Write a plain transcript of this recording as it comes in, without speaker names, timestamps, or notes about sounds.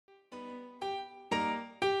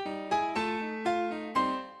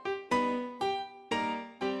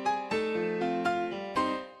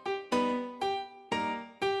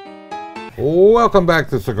Welcome back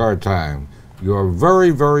to Cigar Time, your very,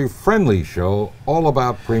 very friendly show all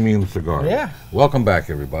about premium cigars. Yeah. Welcome back,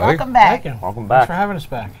 everybody. Welcome back. Welcome back. Thanks for having us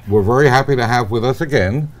back. We're very happy to have with us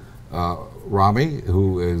again Rami,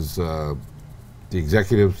 who is the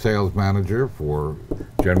executive sales manager for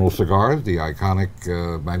General Cigars, the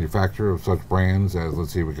iconic manufacturer of such brands as,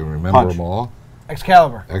 let's see if we can remember them all.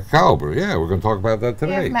 Excalibur. Excalibur, yeah, we're going to talk about that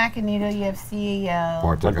today. You have Macanudo, you have CEO.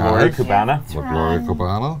 La Gloria Cubana. La Gloria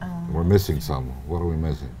Cubana. We're missing some. What are we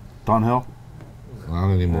missing? Dunhill?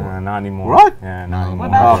 Not anymore. Not anymore. What? Yeah, not anymore.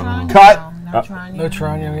 What about Cut. No Toronto. No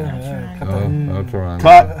Toronto. No Toronto.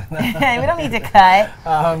 Cut. We don't need to cut.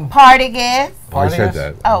 Party gift. I said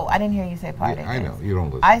that. Oh, I didn't hear you say party gift. I know. You don't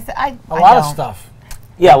listen. I a lot of stuff.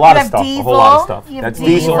 Yeah, a lot of have stuff. Diesel. A whole lot of stuff. You have That's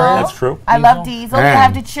Diesel. That's true. I love Diesel. You And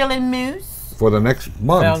have the Chillin' Mousse. for the next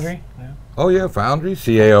month. Foundry. Yeah. Oh yeah, Foundry,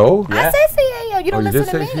 CAO. Yeah. I said CAO. You don't you listen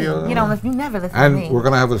did to me. say CAO? You don't listen. You never listen to And me. we're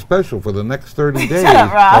going to have a special for the next 30 days Shut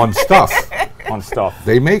up, Rob. on stuff. On stuff.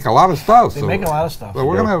 They make a lot of stuff. They make a lot of stuff. So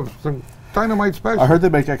we're going to have some dynamite special. I heard they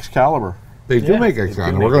make Excalibur. They do make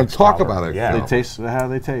Excalibur. We're going to talk about it. Yeah. Yeah. They taste. How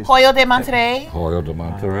do they taste? Hoyo De Monterrey. Hoyo De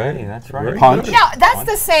Monterrey. Hey, that's right. Very Punch. good. No, that's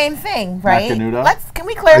the same thing, right? Macanudo. Can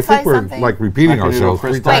we I clarify think we're something? like repeating Macanudo ourselves 3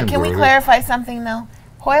 Crystal. times. Wait, can we already. clarify something though?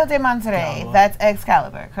 Hoyo De Monterrey, that's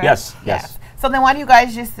Excalibur, correct? Yes, yes. So then why do you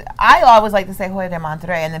guys just, I always like to say Hoyo De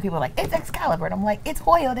Monterrey, and then people are like, it's Excalibur, and I'm like, it's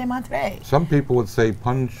Hoyo De Monterrey. Some people would say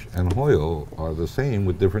Punch and Hoyo are the same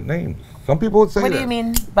with different names. Some people would say What that. do you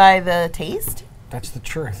mean by the taste? That's the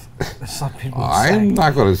truth. Some people I'm say.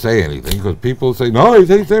 not going to say anything because people say, no, they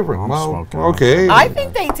taste different. I'm Well, smoking. okay. I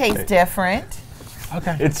think they taste different.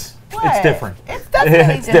 Okay. It's What? different. It's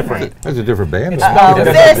definitely It's different. That's a different band. It's though. spelled Is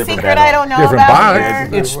different. there a Different secret band. I don't know Different about box.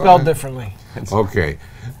 here? It's spelled differently. Okay.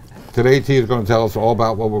 Today, T is going to tell us all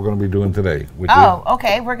about what we're going to be doing today. Which Oh,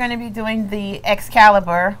 okay. We're going to be doing the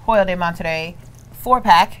Excalibur Hoyo De Monterrey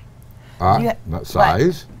 4-pack. is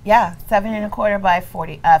size, Yeah, 7 1/4 by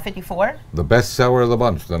 54. the best seller of the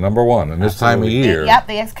bunch, the number one. And this time of year, Yep,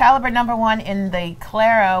 the Excalibur #1 in the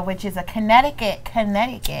Claro, which is a Connecticut,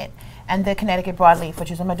 and the Connecticut Broadleaf,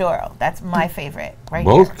 which is a Maduro. That's my favorite, right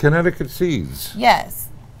both here. Connecticut seeds. Yes,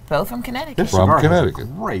 both from Connecticut. This From cigar has a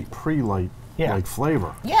Connecticut. great pre-light Yeah. like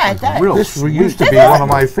flavor. Yeah, it does. Real This sweet. used to be This one is- of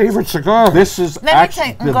my favorite cigars. This is Let me actually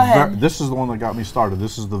take- go ahead. this is the one that got me started.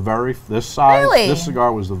 This is the this size. Really? This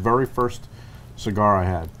cigar was the very first cigar I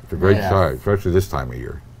had. It's a great Yeah. size, especially this time of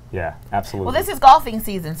year. Yeah, absolutely. Well, this is golfing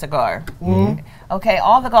season cigar. Okay,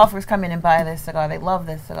 all the golfers come in and buy this cigar. They love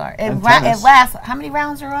this cigar. It, And it tennis. lasts. How many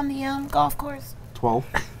rounds are on the golf course? 12.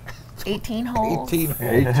 18 holes. 18.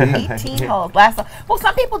 18 holes. Well,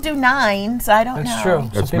 some people do 9, so I don't know. That's true.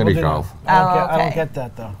 That's Some people mini do golf. that. I Oh, don't okay. get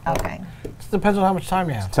that though. Okay. It depends on how much time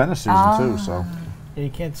you have. Tennis season too, so. Yeah, you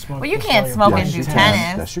can't smoke. Well, you this can't while you're smoke playing. and do you can.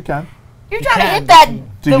 tennis. Yes, you can. You're trying to can. hit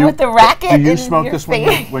that with the racket. Do you in smoke your this when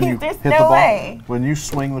you There's hit no the ball? way. When you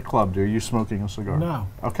swing the club, are you smoking a cigar? No.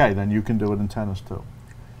 Okay, then you can do it in tennis too.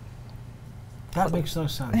 That makes no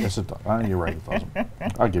sense. Yes, it does. You're right, it doesn't.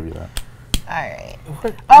 I'll give you that. All right.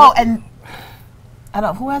 Oh, and I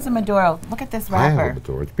don't. Who has a Maduro? Look at this I have a wrapper.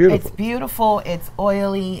 Maduro. It's beautiful. It's beautiful. It's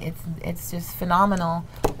oily. It's just phenomenal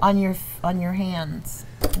on your hands,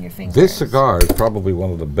 on your fingers. This cigar is probably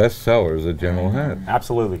one of the best sellers that General had.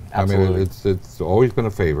 Absolutely. I Absolutely. mean, it's always been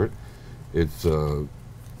a favorite. It's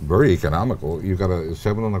very economical. You got a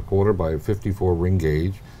 7 1/4 by 54 ring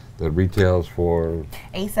gauge that retails for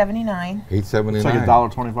 $8.79. $8.79. it's like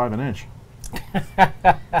 $1.25 an inch. Good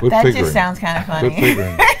That figuring. just sounds kind of Good funny.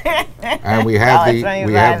 figuring. And we have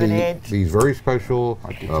 $1.25 an inch. these very special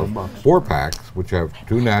Like $10. 4-packs, which have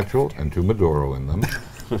 2 natural and 2 Maduro in them.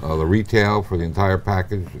 The retail for the entire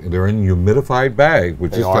package, they're in humidified bags,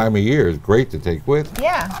 which They this are. time of year is great to take with.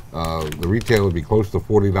 Yeah. The retail would be close to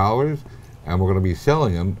 $40, and we're going to be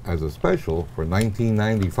selling them as a special for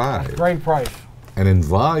 $19.95, Great price. and in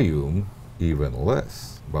volume even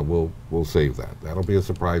less. But we'll save that. That'll be a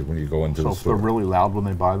surprise when you go into So the if they're store. really loud when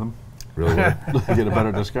they buy them, Really? they get a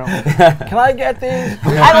better discount. Can I get these?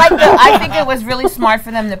 I think it was really smart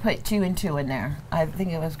for them to put 2 and 2 in there. I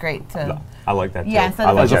think it was great to. I like that too. Yeah, instead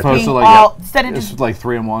I of like just that too. being to like all, instead of it's just like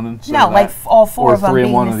 3 and 1 instead no, of like that. all 4 or of them 3 and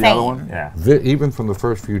being 1 the and same. the other one. Yeah. Even from the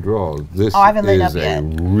first few draws, this Oh, I haven't lit is up a yet.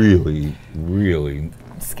 really, really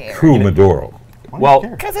I'm scared. true Maduro. Why do you Well,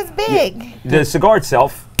 care? Because it's big. the cigar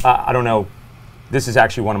itself, I don't know. This is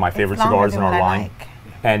actually one of my favorite longer cigars than in our what I line. like.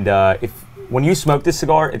 And when you smoke this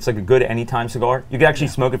cigar, it's like a good anytime cigar. You can actually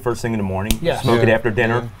smoke it first thing in the morning. Yes. Smoke it Yeah. after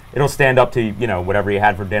dinner. It'll stand up to whatever you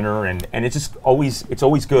had for dinner, and it's just always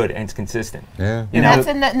good and it's consistent. Yeah. You And know,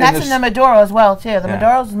 that's in the Maduro as well too. The Yeah.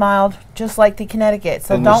 Maduro's mild, just like the Connecticut.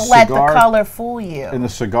 So And the don't let the cigar- color fool you. In the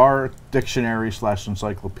cigar dictionary /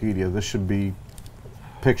 encyclopedia, this should be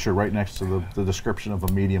pictured right next to the description of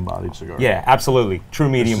a medium-bodied cigar. yeah, absolutely. True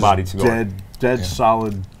medium-bodied cigar. Dead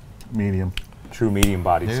solid medium. True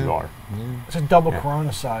medium-bodied cigar. It's a double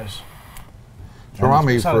Corona size. So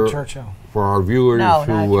Rami, It's not a Churchill. for our viewers No, not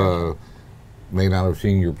a who may not have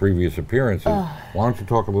seen your previous appearances, why don't you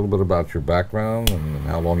talk a little bit about your background and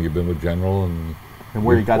how long you've been with General and And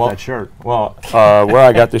where you got Well- that shirt. Well, where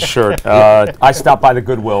I got this shirt, I stopped by the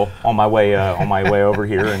Goodwill on my way over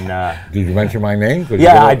here, and did you mention my name? Could you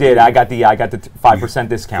yeah, get I up? did. I got the 5%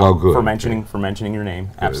 discount Oh, good. for mentioning your name.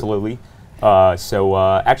 Absolutely. So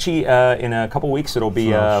actually, in a couple weeks, it'll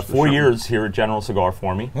be 4 years here at General Cigar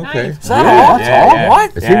for me. Okay. Is that all? Yeah, yeah.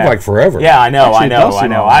 What? It seems like forever. Yeah, I know, Actually, it does I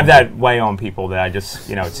seem know. long. I have that way on people that I just,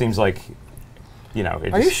 it seems like, it Are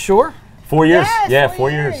you just- sure? 4 years. Yes, Yeah, 4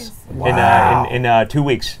 4 years. years. Wow. In 2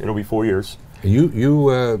 weeks, it'll be 4 years.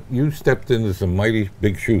 You stepped into some mighty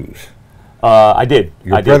big shoes. I did.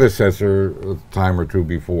 Your I did. predecessor, a time or two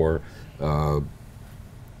before,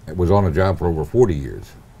 was on a job for over 40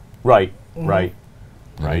 years. Right. Right.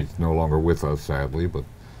 And Right. He's no longer with us, sadly, but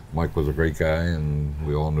Mike was a great guy, and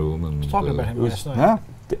we all knew him. And Talking about him last night. Yeah.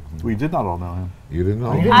 We did not all know him. You didn't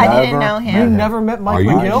know? you him? I didn't Never- know You him. never met Mike Are you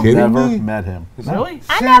McGill? kidding Never me? met him. Really?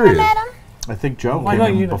 I never Serious? met him. I think Joe. Why came don't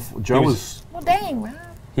in you know? before- Joe He was- was. Well, dang, Rob.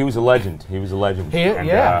 He was a legend. He was a legend. And,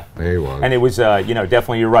 yeah. He was. and it was,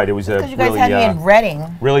 definitely, you're right. It was a Because you guys really, had me in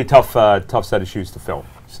Reading. really tough set of shoes to fill.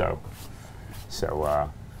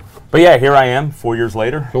 But yeah, here I am 4 years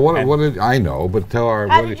later. So what? And, What did I know? But tell our.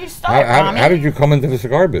 How what did you start, how Rami? did you come into the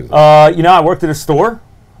cigar business? I worked at a store.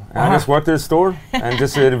 I just worked at a store, and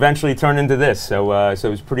just it eventually turned into this. So it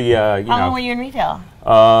was pretty, How long were you in retail?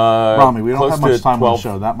 Rami, we don't close have much to time 12, on the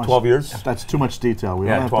show. That much. 12 years. That's too much detail. We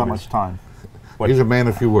Yeah, don't have 12 that years. much time. He's a man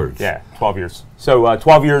of few words. Yeah, 12 years. So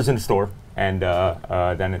 12 years in the store, and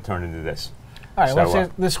then it turned into this. All right, So, let's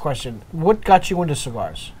ask this question. What got you into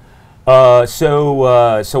cigars?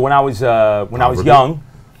 So when I was Poverty. young,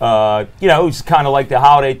 it was kind of like the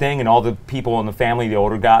holiday thing, and all the people in the family, the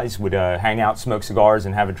older guys, would hang out, smoke cigars,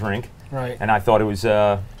 and have a drink. Right. And I thought it was,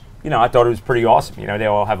 I thought it was pretty awesome. They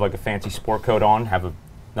all have like a fancy sport coat on, have a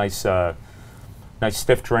nice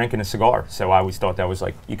stiff drink and a cigar. So I always thought that was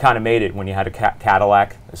like, you kind of made it when you had a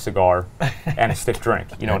Cadillac, a cigar, and a stiff drink.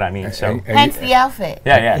 You know what I mean? So And- Hence the outfit.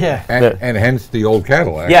 yeah. Yeah. And hence the old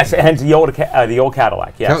Cadillac. Yes, hence the old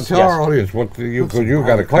Cadillac. Yes. Tell yes. our audience what you because you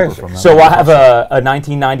got a classic. From that. So I have a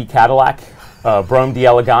 1990 Cadillac Brome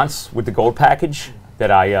d'Elegance with the gold package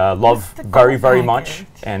that I love the very, gold very much,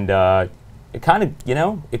 package? and it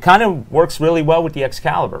kind of works really well with the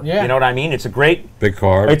Excalibur. Yeah. You know what I mean? It's a great, Big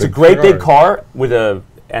car. it's a big great big cigar. car with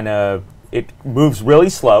it moves really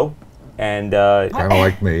slow, and Kind of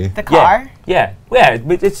like me. The car. yeah,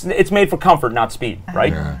 but it's made for comfort, not speed,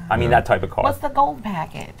 right? Yeah, I mean yeah. that type of car. What's the gold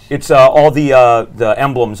package? It's all the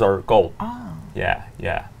emblems are gold. Oh, Yeah.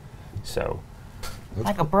 So.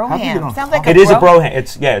 like a How'd you get broham. on- Sounds like It is a broham.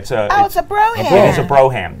 It's Oh, it's a broham. It is a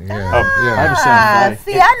broham. Yeah. I yeah. have a Ah, Santa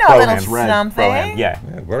Fe. see, I know a Broham's little red, something. broham. Yeah.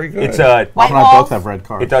 Yeah, very good. It's White Bob and I walls? both have red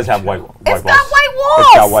cars. it does have white It's walls. got white walls.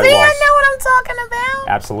 It's got white See, walls. I know what I'm talking about.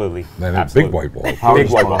 Absolutely. Then it's Absolutely. big white balls. Howard's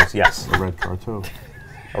Big white car. balls. Yes. A red car too.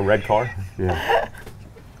 A red car. Yeah.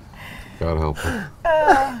 God help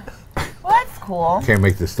us. Well, that's cool. Can't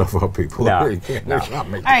make this stuff up, people. No, You can't no. not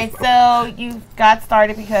make All right, so you got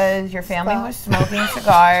started because your family was smoking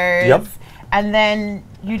cigars. Yep. And then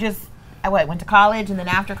you just, went to college, and then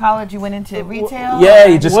after college you went into retail? Yeah,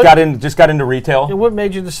 you Or- just What- got into retail. Yeah, what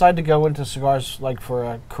made you decide to go into cigars like for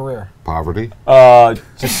a career? poverty.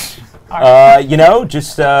 Just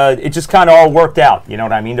it just kind of all worked out. You know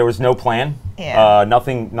what I mean? There was no plan. Yeah.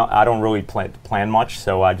 Nothing. No, I don't really plan much,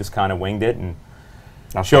 so I just kind of winged it and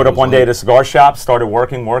That's showed what up it one was day like. at a cigar shop, started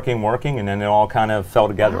working, and then it all kind of fell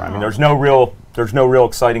together. I mean, there's no real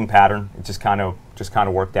exciting pattern. It just kind of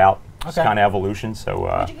worked out. Just Okay. kind of evolution. So,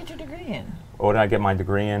 What'd you get your degree in? what did I get my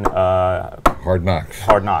degree in? Hard knocks.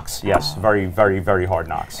 Hard knocks. Yes, very, very, very hard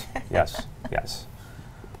knocks. Yes,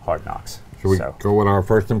 hard knocks. Should we So- go with our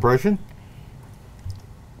first impression?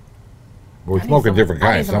 We're I need smoking some- different I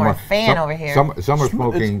need kinds. some more fan over here. Some are Smooth-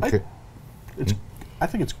 smoking. it's- I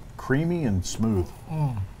think it's creamy and smooth.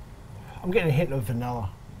 I'm getting a hint of vanilla.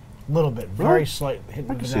 A little bit. Really? Very slight hint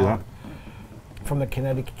I of can see vanilla. that. From the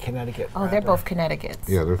Connecticut. Oh, they're wrapper. both Connecticut's.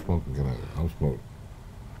 Yeah, they're smoking. I'm smoking.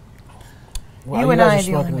 Well, You and guys I are are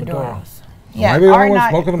the only smoking Maduro. Maduros. Yeah, I the only are one not.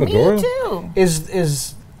 smoking a Me Maduro? too. Is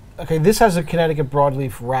okay? This has a Connecticut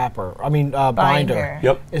broadleaf wrapper. I mean binder.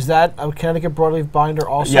 Yep. Is that a Connecticut broadleaf binder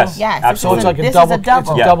also? Yes. Yes, Absolutely. So it's like This a is double. a double.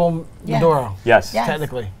 It's a Yeah. double Yes. Maduro. Yes. Yes.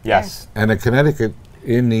 Technically. Yes. And the Connecticut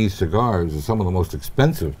in these cigars is some of the most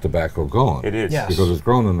expensive tobacco going. It is. Yes. Because it's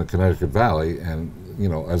grown in the Connecticut Valley, and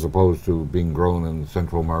as opposed to being grown in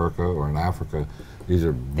Central America or in Africa, these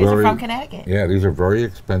are These very are from Connecticut. yeah, these are very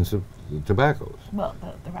expensive tobaccos. Well,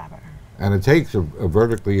 the wrapper. And it takes a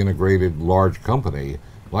vertically integrated large company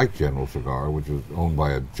like General Cigar, which is owned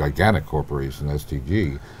by a gigantic corporation,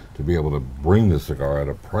 STG, to be able to bring the cigar at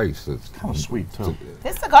a price that's Kind of sweet too.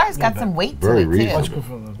 This cigar's got some weight to very it too. reasonable.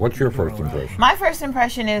 What's your first impression? My first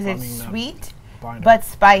impression is it's sweet, binder. but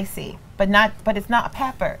spicy, but it's not a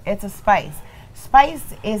pepper. It's a spice.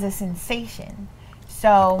 Spice is a sensation,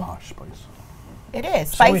 so Posh spice. it is.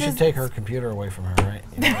 Somebody Spice should is. take her computer away from her, right?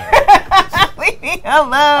 Leave me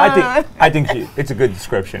alone. I think it's a good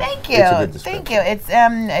description. Thank you. It's a good description. Thank you.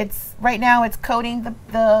 It's right now it's coating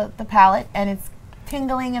the palate and it's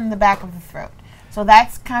tingling in the back of the throat. So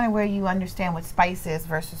that's kind of where you understand what spice is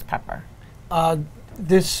versus pepper.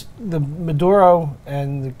 The Maduro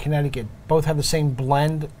and the Connecticut both have the same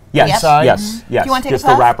blend Yes. inside. Yes. Yes. Do you wanna take a just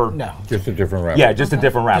the puff? wrapper. No. Just a different wrapper. Yeah, just a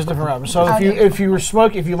different wrapper. Just different wrapper. So Oh, if you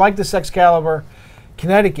were if you like this Excalibur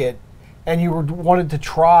Connecticut and you wanted to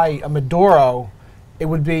try a Maduro, it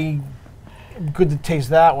would be good to taste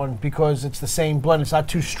that one because it's the same blend. It's not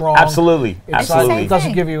too strong. Absolutely. It's Absolutely. It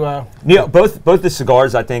doesn't give you a. Both the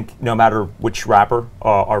cigars, I think, no matter which wrapper,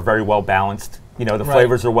 are very well balanced. The Right.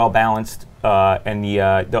 flavors are well balanced, and the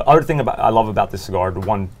other thing I love about this cigar, the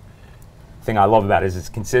one thing I love about it is its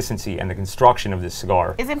consistency and the construction of this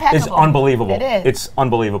cigar It's impeccable. is unbelievable. It is. It's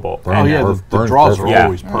unbelievable. Burn Oh yeah, perf- the burn draws are perfect.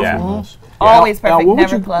 always Yeah. perfect. Yeah. on this. Always Now, perfect, what would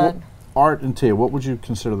never you- plugged. Art and Tia, what would you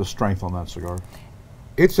consider the strength on that cigar?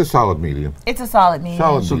 It's a solid medium. It's a solid medium.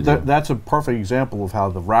 Solid So medium. that's a perfect example of how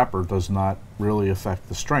the wrapper does not really affect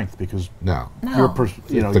the strength because No. your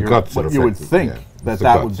No. your- guts that what you would affect it, think yeah. that It's the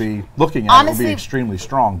that would guts. be looking at it would Honestly- be extremely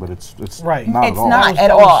strong, but it's Right. not It's at all. not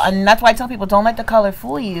That at was- all, and that's why I tell people don't let the color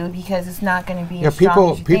fool you because it's not going to be Yeah, as strong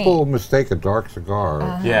people as you think. people mistake a dark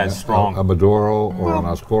cigar. Yeah, it's strong. A Maduro or an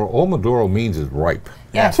Oscuro. All Maduro means is ripe.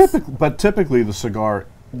 Yes. Typically the cigar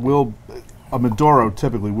a Maduro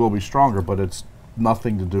typically will be stronger, but it's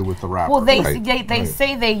nothing to do with the wrapper. Well, they Right, they right.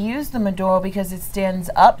 say they use the Maduro because it stands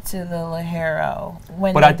up to the Ligero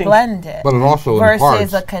when But I they think- blend it. But it also versus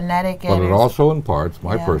imparts. a Connecticut. But it or- also imparts.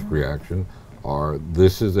 My Yeah. first reaction are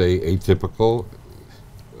this is a atypical,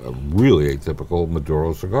 really atypical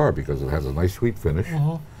Maduro cigar because it has a nice sweet finish,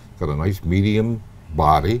 got a nice medium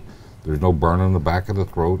body. There's no burn on the back of the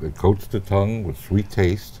throat. It coats the tongue with sweet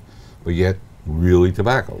taste, but yet really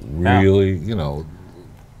tobacco. Yeah. Really,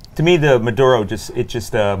 To me, the Maduro it's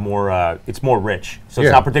more rich. So Yeah.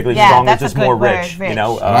 it's not particularly Yeah, strong. It's that's a just good more word, rich. rich. And I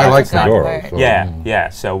like That's a good Maduro. word. So,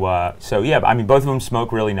 Yeah. So yeah. I mean, both of them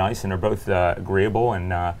smoke really nice, and they're both agreeable.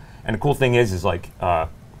 And the cool thing is like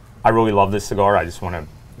I really love this cigar. I'm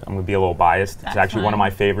gonna be a little biased. It's That's actually one of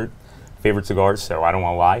fine. my favorite cigars. So I don't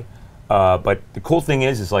want to lie. But the cool thing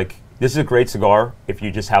is like this is a great cigar if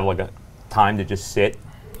you just have like a time to just sit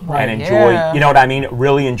Right. and enjoy. Yeah. You know what I mean?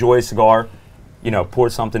 Really enjoy a cigar. Pour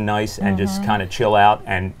something nice and Mm-hmm. just kind of chill out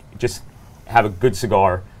and just have a good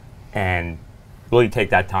cigar and really take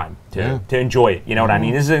that time to enjoy it. You know what I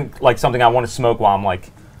mean? This isn't like something I want to smoke while I'm like,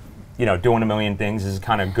 doing a million things. This is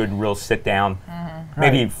kind of good, real sit down.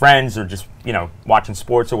 Maybe friends or just, watching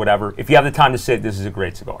sports or whatever. If you have the time to sit, this is a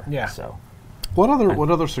great cigar. Yeah. So What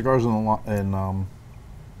other cigars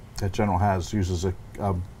that General has uses a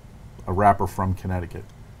wrapper from Connecticut?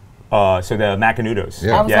 so the Macanudos.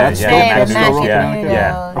 Yeah. I was Yeah, going to yeah, say the the Macanudos, yeah, Macanudo.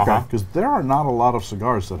 yeah. Okay, because there are not a lot of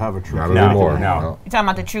cigars that have a true Not Connecticut. anymore. no. No. You're talking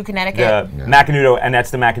about the true Connecticut? The Macanudo, and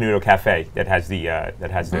that's the Macanudo Cafe that has the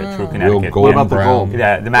true Connecticut. golden What about the brown. gold?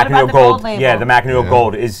 Yeah, the What about Macanudo the Gold. gold label? Yeah, the Macanudo Yeah.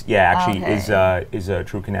 Gold is actually Okay. is a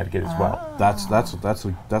true Connecticut as well.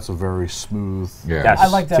 That's a very smooth. Yeah. Yes. I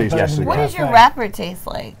like that Tasty better cigar. than What the does your cafe. wrapper taste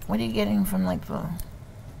like? What are you getting from like the...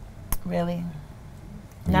 Really?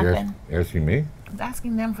 Nothing? Asking me? I'm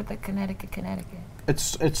asking them for the Connecticut.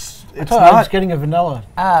 It's I it's thought I was not. getting a vanilla.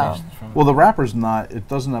 Oh. taste from it. Well, the wrapper's not. It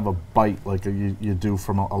doesn't have a bite like you do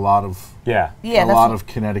from a lot of Yeah. Yeah, a that's lot of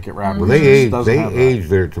Connecticut wrappers. Well, they It age. doesn't They have that. age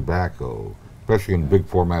their tobacco, especially in big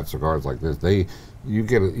format cigars like this. You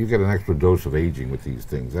get an extra dose of aging with these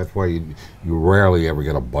things. That's why you rarely ever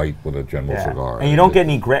get a bite with a General Yeah. cigar. And you don't get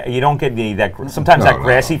any sometimes No, that no,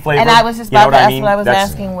 grassy no. flavor. And I was just you know about to I ask mean? what I was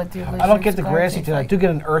That's- asking with you. I don't get the grassy to that. I do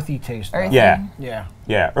get an earthy taste. though. Earthy. Yeah. Yeah.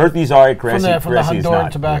 Yeah. Earthy's alright, From grassy the grassy is Honduran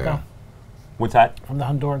not. tobacco. Yeah. What's that? From the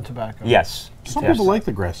Honduran tobacco. Yes. Some yes. people like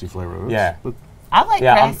the grassy flavor. Yeah. But I like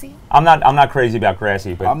Yeah, grassy. I'm not crazy about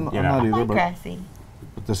grassy, but I'm you not know. either. I like but grassy.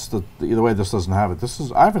 either way, this doesn't have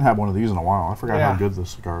it. I haven't had one of these in a while. I forgot Yeah. how good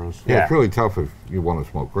this cigar is. Yeah, Yeah. it's really tough if you want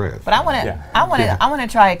to smoke grass. But I want to. Yeah. I want to. I want to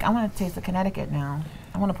try. I want to taste the Connecticut now.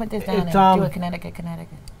 I want to put this down It, and do a Connecticut.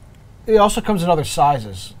 It also comes in other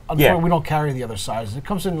sizes. Unfortunately, Yeah. we don't carry the other sizes. It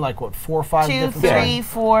comes in like what, 4 or 5 2, different 3, sizes.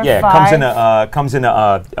 4, Yeah, it 5. comes in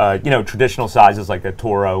a traditional sizes like a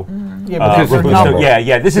Toro. Yeah, but these are Robusto. numbered.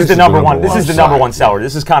 Yeah. This is the number one. This is the number one seller.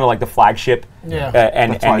 This is kind of like the flagship. Yeah.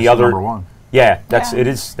 And That's why the it's other. number one. Yeah, that's Yeah. it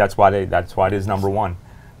is. That's why it is number one.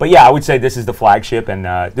 But yeah, I would say this is the flagship, and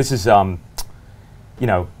this is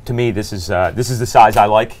to me this is the size I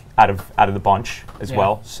like out of the bunch as Yeah.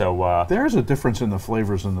 well. So There's a difference in the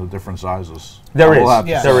flavors in the different sizes. there I will have is,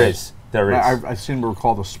 to Yeah. there say. is, there is. I seem to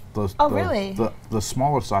recall the Oh, really? the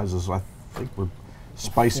smaller sizes. I think were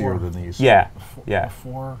spicier Four. than these. Yeah, A yeah.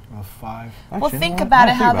 4, a 5. Well, Actually, think you know what? about I it.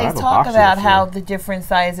 don't How think they I have a talk box of about the how four. the different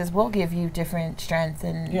sizes will give you different strength,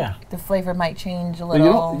 and Yeah. the flavor might change a But you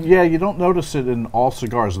little. don't, you don't notice it in all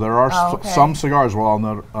cigars. There are Oh, okay. some cigars where I'll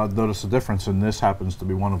notice a difference, and this happens to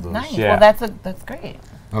be one of those. Nice. Yeah. Well, that's great.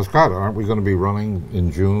 Now, Scott, aren't we going to be running in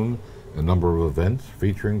June a number of events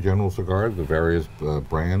featuring General Cigars, the various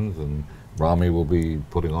brands, and Rami will be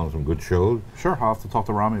putting on some good shows. Sure, I'll have to talk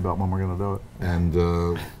to Rami about when we're going to do it. And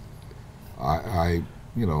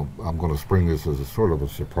I'm going to spring this as a sort of a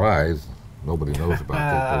surprise. Nobody knows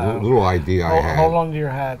about this. The little idea I had. Hold on to your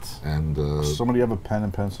hats. And Somebody have a pen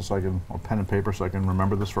and pencil or pen and paper so I can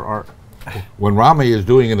remember this for art. when Rami is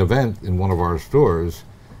doing an event in one of our stores,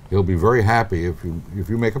 he'll be very happy if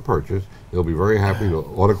you make a purchase. He'll be very happy to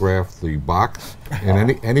autograph the box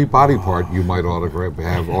and any body part you might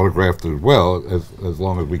have autographed as well, as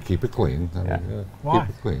long as we keep it clean. Why? Keep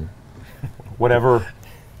it clean. Whatever.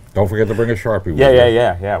 Don't forget to bring a Sharpie with Yeah, you.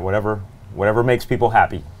 yeah. Whatever makes people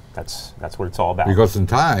happy. That's what it's all about. Because in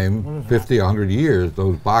time, 50, 100 years,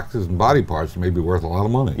 those boxes and body parts may be worth a lot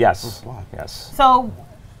of money. Yes. What? Yes. So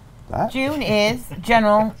That? June is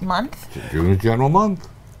General Month, June is General Month.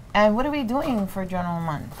 and what are we doing for General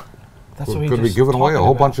Month? That's We're what we going to be just giving away a talking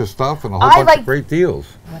whole about. bunch of stuff and a whole I bunch like- of great deals.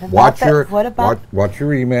 What about Watch the- your what about- watch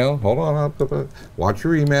your email. Hold on. Watch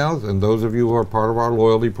your emails, and those of you who are part of our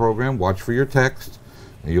loyalty program, watch for your text,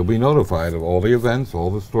 and you'll be notified of all the events, all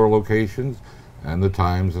the store locations, and the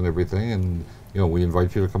times and everything. And we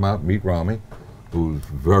invite you to come out and meet Rami, who's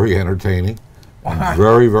very entertaining and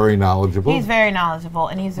very, very knowledgeable. He's very knowledgeable,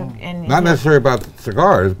 and he's Not necessarily about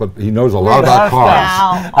cigars, but he knows a lot about cars.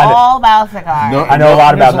 Wow, all about cigars. No, I know a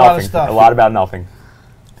lot There's about a lot of nothing. stuff. A lot about nothing.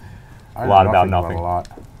 I A know lot about nothing. A lot.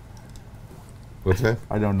 What's that?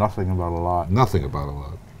 I know nothing about a lot. Nothing about a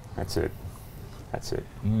lot. That's it. That's it.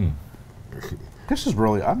 This is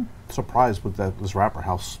really. I'm surprised with this wrapper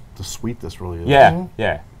how sweet this really is. Yeah,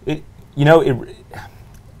 yeah. I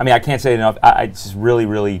mean, I can't say it enough. I just really,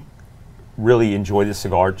 really, really enjoy this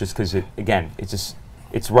cigar just because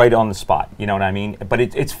it's right on the spot. You know what I mean? But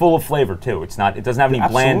it's full of flavor too. It doesn't have any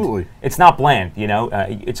bland. Absolutely. It's not bland.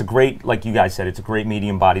 It's a great, like you guys said, it's a great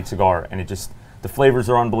medium-bodied cigar, and the flavors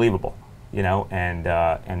are unbelievable. And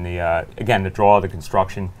again, the draw, the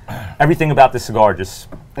construction, everything about this cigar just,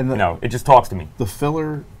 And it just talks to me. The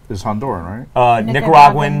filler is Honduran, right?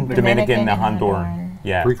 Nicaraguan, Dominican, Dominican, and and Honduran. Honduran.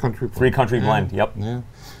 Yeah. Three country blend. Three country blend. Yep. Yeah.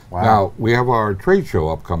 Wow. Now, we have our trade show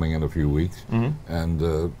upcoming in a few weeks, Mm-hmm.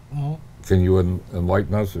 and can you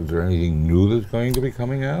enlighten us? Is there anything new that's going to be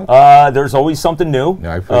coming out? There's always something new.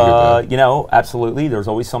 Yeah, I figured that. Absolutely. There's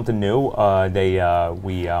always something new. Cohiba.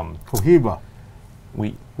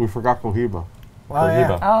 We forgot Cohiba. Oh, yeah.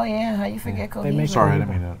 Cohiba. Oh yeah, how you forget Cohiba? make Sorry, I didn't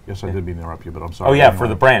mean to. Yes, I did mean to interrupt you, but I'm sorry. Oh yeah, Anyway. for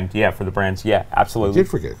the brand. Yeah, for the brands. Yeah, I absolutely. did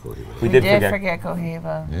forget Cohiba. We We did forget.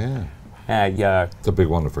 Cohiba. Yeah, Yeah, it's a big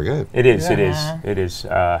one to forget. it is. It is. Yeah. It is.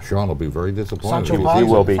 Sean will be very disappointed. Sancho He- Panza.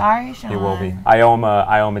 He will be. Sorry, Sean. He will be. I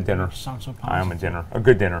owe him a dinner. Sancho I owe him a Panza. dinner. A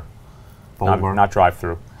good dinner. Bowler. Not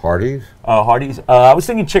drive-through. Hardee's? Hardee's. I was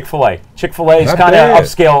thinking Chick-fil-A. Chick-fil-A is Not kind of bad.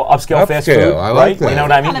 upscale fast Upscale, food, I like right? that. You know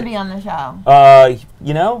what I Gonna mean? be on the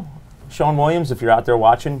show. Sean Williams, if you're out there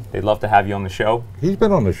watching, they'd love to have you on the show. He's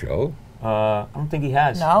been on the show. I don't think he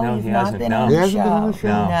has. No, he's he not hasn't. been no. on He the hasn't been on the show.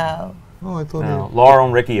 show? No. Oh, I thought No. Laura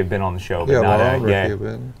and Ricky have been on the show, but he. Yeah, not Laura, Ricky yeah. have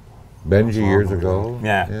been. Benji years ago.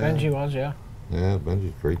 Yeah. Benji was, yeah. Yeah,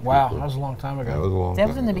 Benji's great. Wow, people. that was a long time That ago. was a long That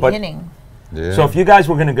was in the time But- beginning. ago. Yeah. So if you guys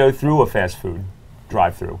were going to go through a fast food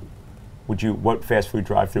drive-through, what fast food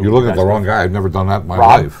drive-through? You're would you looking at the guys wrong go guy. I've never done that in my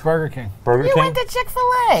Rob? life. Burger King. for? Burger You King? went to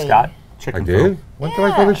Chick-fil-A. Scott? I Chicken did? When did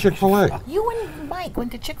I go to Yeah. Chick-fil-A? You and Mike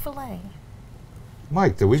went to Chick-fil-A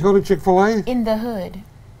Mike, did we go to Chick-fil-A? in the hood.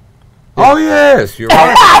 Oh yes, you're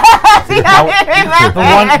right. The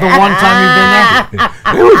one time you've been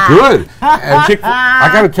there. It was good. And I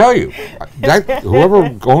got to tell you, that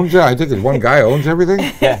whoever owns it, I think it's one guy owns everything.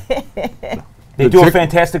 Yeah. They do a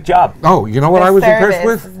fantastic job. Oh, you know what I was impressed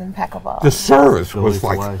with? Is impeccable. The service was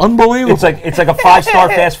like filet. unbelievable. It's like a 5-star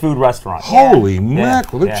fast food restaurant. Holy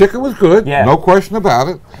mackerel! The chicken was good, no question about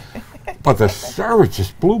it. But the service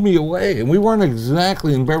just blew me away, and we weren't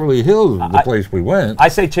exactly in Beverly Hills, the place we went. I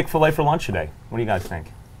say Chick-fil-A for lunch today. What do you guys think?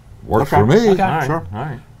 Works for me. Okay. All right, Sure. all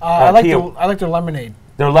right. I like their lemonade.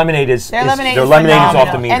 Their lemonade is Their lemonade their is lemonade is off the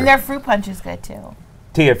phenomenal. meter. And their fruit punch is good too.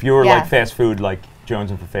 Tia, if you were Yeah. like fast food, like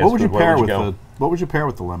Jones and for fast What would you food, pair where would with you go? the? What would you pair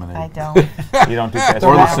with the lemonade? I don't. You don't do fast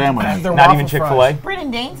Or food. the sandwich. Their Not waffle even fries. Chick-fil-A. Bread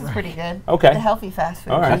and Danes is pretty good. Okay. The healthy fast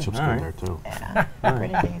food. All right. Ketchup's good there too. Yeah. Bread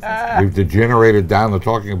and Danes is good. We've degenerated down to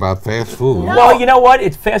talking about fast food. No. Well, you know what?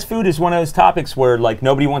 It's fast food is one of those topics where like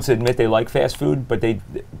nobody wants to admit they like fast food, but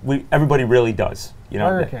everybody really does. You know,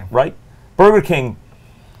 Burger King. right? Burger King.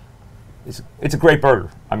 It's a great burger.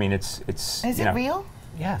 I mean, it's. Is you it know. real?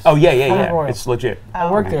 Yes. Oh yeah, yeah, Farm yeah. Royal. It's legit. I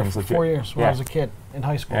worked there It's for legit. 4 years when Yeah. I was a kid in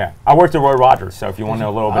high school. Yeah, I worked at Roy Rogers. So if you want to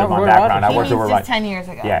know a little bit of my Roy background, Rogers. I He worked means at Roy just Rogers. 10 years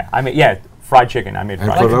ago. Yeah, I mean, fried chicken. I made And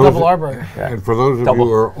fried for I like chicken. the those- double R burger. Yeah. And for those of Double.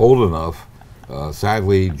 you who are old enough,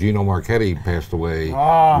 sadly, Gino Marchetti passed away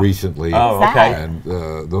recently. Oh, Who's that? okay.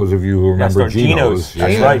 And those of you who That's remember our Gino's. Gino's,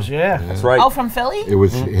 That's Gino's, right. yeah. That's right. Oh, from Philly? it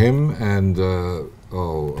was him and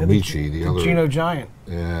Amici, the other. Gino Giant.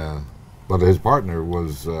 Yeah, but his partner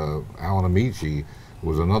was Alan Amici, who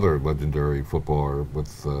was another legendary footballer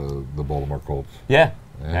with the Baltimore Colts. Yeah,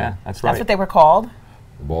 Yeah. yeah, that's right. That's what they were called?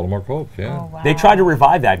 The Baltimore Colts, yeah. Oh, wow. They tried to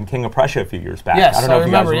revive that in King of Prussia a few years back. Yes, I don't know I if you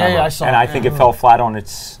remember. guys Yeah, remember. yeah, I saw and it, I think yeah. it fell flat on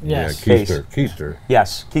its Yes. Yeah, Case. Keister.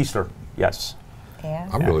 yes, Keister. Yes. Yeah.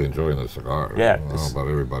 I'm really enjoying the cigar. Yeah, I don't know about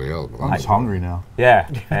everybody else. But I'm just hungry now. Yeah,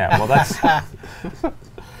 yeah. Well, that's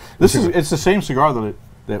It's the same cigar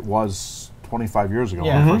that was 25 years ago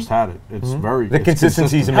when Yeah. I first had it. It's very the it's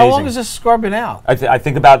consistency is consistent. amazing. How long has this cigar been out? I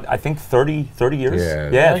think 30 years. Yeah.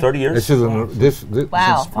 Yeah, 30 years. This is this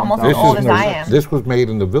Wow, Since almost this as old is as I am. This was made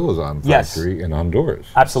in the Villazon Yes. factory in Honduras.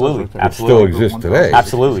 Absolutely, It Still absolutely, exists today.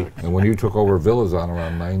 absolutely. And when you took over Villazon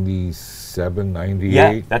around 97, 98.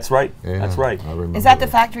 Yeah, that's right. yeah, That's right. I remember Is that the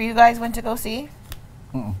factory you guys went to go see?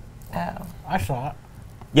 Oh. I saw it.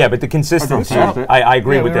 Yeah, but the consistency. I don't- I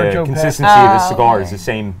agree Yeah, with we were the Joe consistency Pesci. of the Oh, cigar okay. is the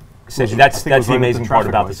same. I That's think it was that's right the at amazing the part traffic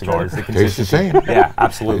about the light. cigar is the Tastes the consistency. same. Yeah,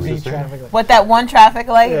 absolutely. Traffic light. What, that one traffic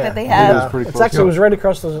light Yeah. that they Yeah. have? It was pretty It's close. actually it was right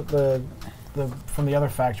across the from the other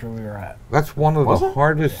factory we were at. That's one of Was the it?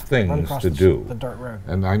 hardest Right things across to the do. dirt road.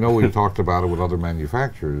 And I know we've talked about it with other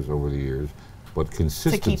manufacturers over the years, but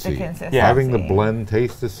consistency. consistency. Having the blend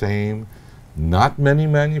taste the same. Not many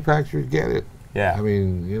manufacturers get it. Yeah. I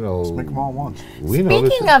mean, you know. Make them all once. We know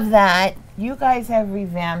this Speaking of that, you guys have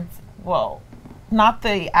revamped, well, not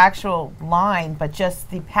the actual line, but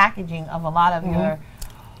just the packaging of a lot of your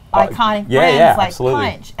iconic yeah, brands yeah, like absolutely.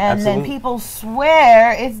 Punch. And Absolutely. then people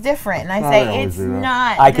swear it's different. And I they say, always it's do that.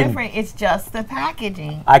 not I can- different. It's just the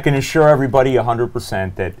packaging. I can assure everybody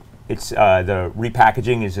 100% that it's the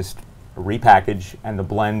repackaging is just a repackage, and the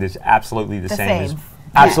blend is absolutely the same. same.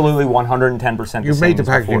 Absolutely 110% the You've same made the as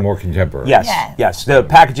packaging before. more contemporary. Yes, Yes. yes. The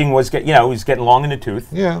packaging was was getting long in the tooth.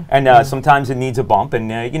 Yeah. And sometimes it needs a bump,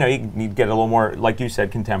 and you need to get a little more, like you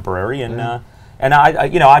said, contemporary. And and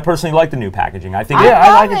I personally like the new packaging. I think Yeah, I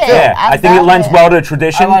love like it too. yeah, I think it love lens well to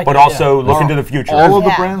tradition, I like but it, also yeah. look into the future. All of the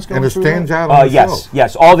Yeah. brands go And it through stands that? out on the Yes, shelf.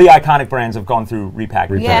 yes. All the iconic brands have gone through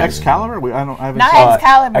repackaging. Yeah. Excalibur? I haven't Not seen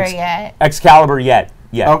Excalibur Ex- yet. Excalibur yet.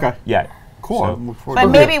 Okay. Yet. Cool. So- I'm looking forward But to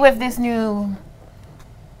maybe with this new,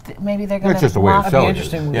 maybe they're going That's to. just a way of That'd be selling it.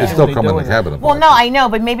 interesting. Yeah. It's see still what they come do in the with it. cabinet. Well, box. no, I know,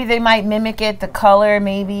 but maybe they might mimic it. The color,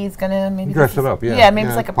 maybe it's gonna maybe Dress this it is- up, yeah. Yeah, maybe Yeah,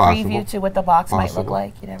 it's like a possible. preview to what the box might look Possible.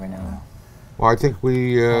 like. You never know. Well, I think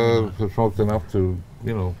we have smoked enough to,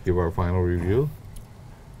 give our final review.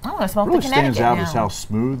 I want to smoke What really the stands Connecticut out now. is how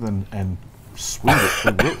smooth and sweet it's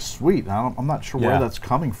really sweet. I'm not sure Yeah. where that's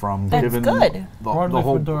coming from. That's given good. The Broadleaf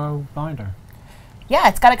whole Maduro binder. Yeah,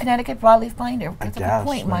 it's got a Connecticut broadleaf binder. I That's a guess, good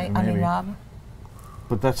point, maybe. Rob.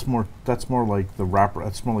 But that's more like the wrapper.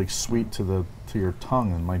 That's more like sweet to your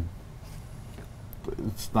tongue, and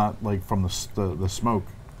it's not like from the smoke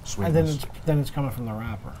And sweetness. then it's coming from the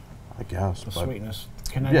wrapper. I guess. The but sweetness.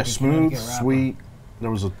 yeah, Connecticut, smooth, Connecticut wrapper. sweet. There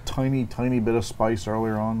was a tiny bit of spice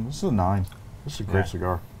earlier on. This is a 9. This is a great Yeah.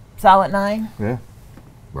 cigar. Solid 9. Yeah.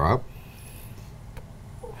 Rob?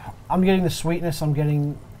 I'm getting the sweetness. I'm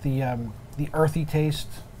getting the earthy taste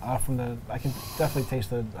from the. I can definitely taste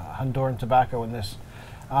the Honduran tobacco in this,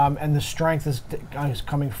 and the strength is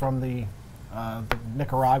coming from the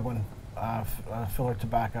Nicaraguan filler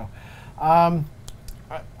tobacco.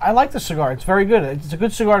 I like the cigar. It's very good. It's a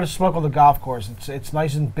good cigar to smoke on the golf course. It's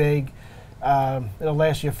nice and big. It'll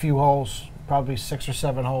last you a few holes, probably 6 or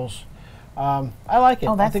 7 holes. I like it.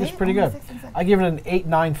 Oh, I that's think it's it? pretty Only good. 6 and 7. I give it an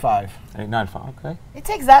 8.95. 895. Okay. It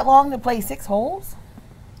takes that long to play 6 holes?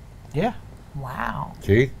 Yeah. Wow.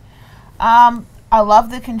 Gee, I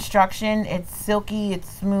love the construction. It's silky. It's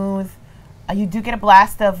smooth. You do get a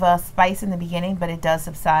blast of spice in the beginning, but it does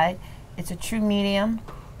subside. It's a true medium.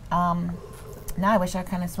 Now I wish I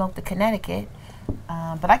kind of smoked the Connecticut,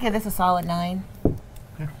 but I give this a solid 9.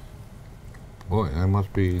 boy, I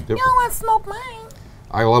must be You different. don't want to smoke mine.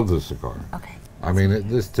 I love this cigar. Okay. I mean,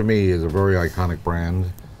 this to me is a very iconic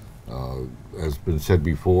brand. As been said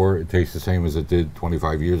before, it tastes the same as it did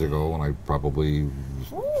 25 years ago when I probably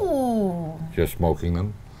was Ooh. just smoking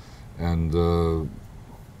them. And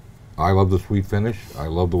I love the sweet finish. I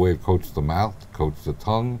love the way it coats the mouth, coats the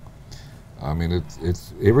tongue. I mean,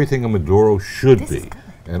 it's everything a Maduro should This be, is good.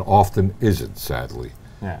 and often isn't, sadly.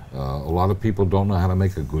 Yeah. A lot of people don't know how to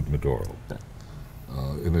make a good Maduro.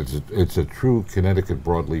 And it's a true Connecticut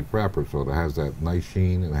broadleaf wrapper, so it has that nice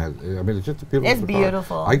sheen. It has, I mean, it's just a beautiful It's cigar.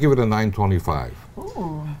 beautiful. I give it a 925.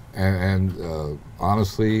 Ooh. And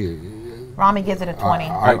honestly, Rami gives it a 20.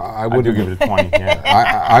 I I do wouldn't give it a 20.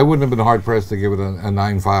 Yeah. I wouldn't have been hard pressed to give it a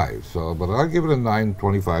 9.5. So, but I'll give it a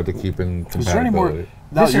 9.25 to keep in Is there any more? compatibility.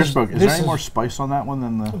 Now This that you're is- smoking, is this there any is- more spice on that one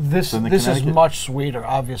than the This than the is Connecticut? much sweeter,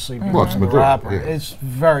 obviously, because Well, it's of the Maduro, wrapper. yeah. It's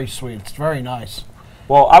very sweet. It's very nice.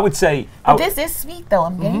 Well, I would say. But this is sweet, though.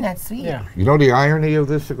 I'm getting that sweet. Yeah. You know the irony of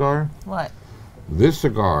this cigar? What? This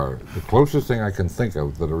cigar, the closest thing I can think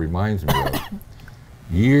of that it reminds me of,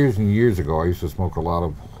 years and years ago, I used to smoke a lot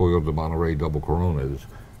of Hoyo De Monterrey double Coronas,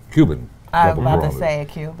 Cuban I was double about to Coronas. say a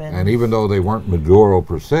Cuban. And even though they weren't Maduro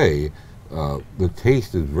per se, the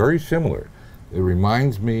taste is very similar. It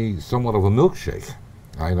reminds me somewhat of a milkshake.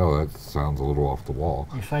 I know that sounds a little off the wall.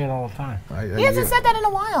 You say it all the time. He hasn't said that in a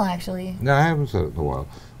while, actually. No, I haven't said it in a while.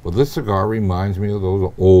 But this cigar reminds me of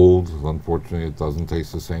those old, unfortunately it doesn't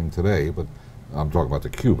taste the same today, but I'm talking about the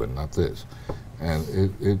Cuban, not this. And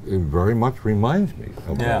it very much reminds me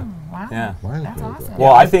of Yeah. that. Wow. Yeah. Reminds That's me of awesome. that.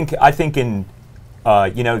 Well, I think in,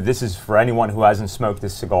 you know, this is for anyone who hasn't smoked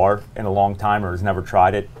this cigar in a long time or has never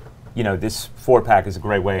tried it. You know, this 4-pack is a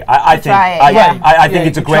great way. I think try it, I, yeah. I think Yeah,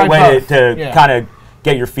 it's a you great try way both. to Yeah. kind of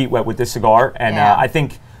get your feet wet with this cigar, and Yeah. I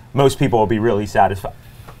think most people will be really satisfied.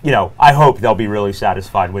 You know, I hope they'll be really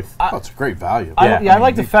satisfied with. Oh, it's a great value. I Yeah.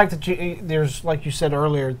 like the fact that there's, like you said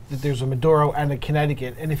earlier, that there's a Maduro and a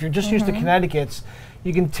Connecticut. And if you're just used to Connecticut's,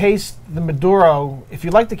 you can taste the Maduro. If you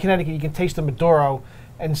like the Connecticut, you can taste the Maduro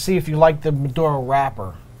and see if you like the Maduro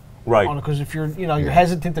wrapper. Right. Because if you're, you're Yeah.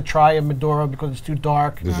 hestant to try a Maduro because it's too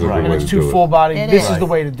dark This is Right. the and way it's to too do it. full bodied, It this is. is the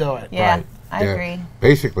way to do it. Yeah, Right. I Yeah. agree.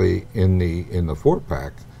 Basically, in the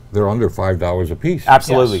 4-pack, they're under $5 a piece.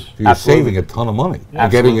 Absolutely. Yes. So you're Absolutely. saving a ton of money. Yeah. You're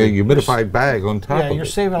getting a Absolutely. humidified bag on top Yeah, of you're it.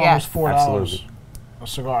 saving Yeah. almost $4 Absolutely. a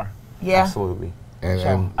cigar. Yeah. Absolutely. And, So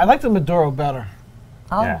and I like the Maduro better.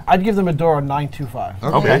 Oh. Yeah. I'd give the Maduro a 9.25.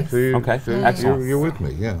 Okay. So you- Okay. so Excellent. you're with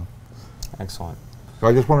me, yeah. Excellent. So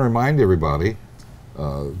I just want to remind everybody,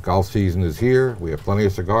 golf season is here. We have plenty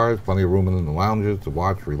of cigars, plenty of room in the lounges to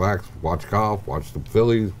watch, relax, watch golf, watch the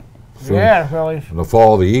Phillies. Soon Yeah, really. in the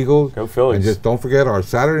fall, the Eagles. Go Phillies. And just don't forget our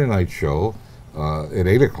Saturday night show at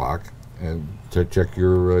 8 o'clock. And to check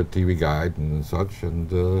your TV guide and such.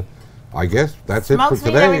 And I guess that's it Smoke for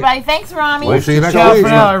sweet, today. everybody. Thanks, Rami. We'll see you next Ciao week. for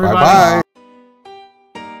now, everybody. Bye-bye.